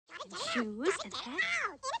shoes and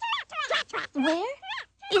hat. Where?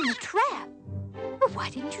 In the trap. Well, why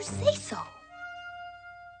didn't you say so?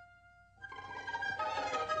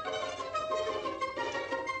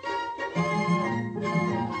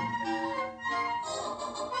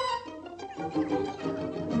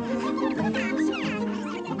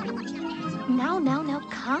 Now,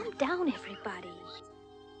 calm down, everybody.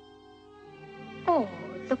 Oh,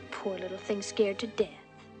 the poor little thing's scared to death.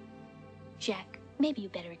 Jack, maybe you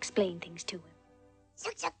better explain things to him.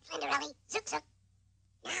 Zook, zook, Cinderella, zook, zook.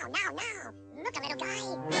 Now. Look, a little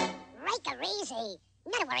guy. Rake her easy.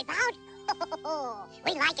 Not to worry about.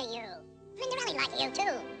 We like you. Cinderella like you,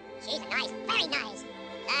 too. She's nice, very nice.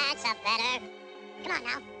 That's a better. Come on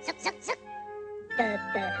now. Zook, zook, zook.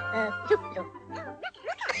 Zook, zook.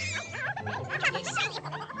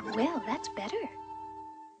 Well, that's better.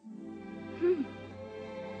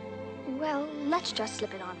 Well, let's just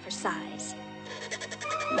slip it on for size.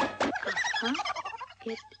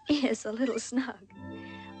 It is a little snug,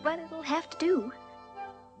 but it'll have to do.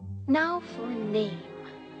 Now for a name.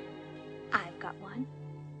 I've got one.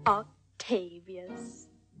 Octavius.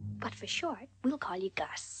 But for short, we'll call you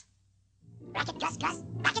Gus. Racket, Gus, Gus.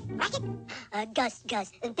 Racket. Gus,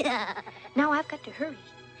 Gus. Now I've got to hurry.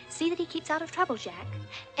 See that he keeps out of trouble, Jack.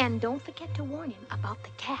 And don't forget to warn him about the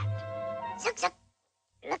cat. Zook, zook.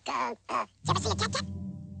 Look, did you ever see a cat?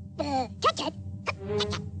 Cat.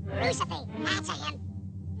 Lucifer, that's a him.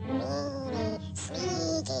 Meanie,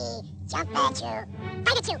 sneaky, jump at you,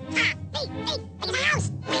 bite at you. Ah, hey, in the house.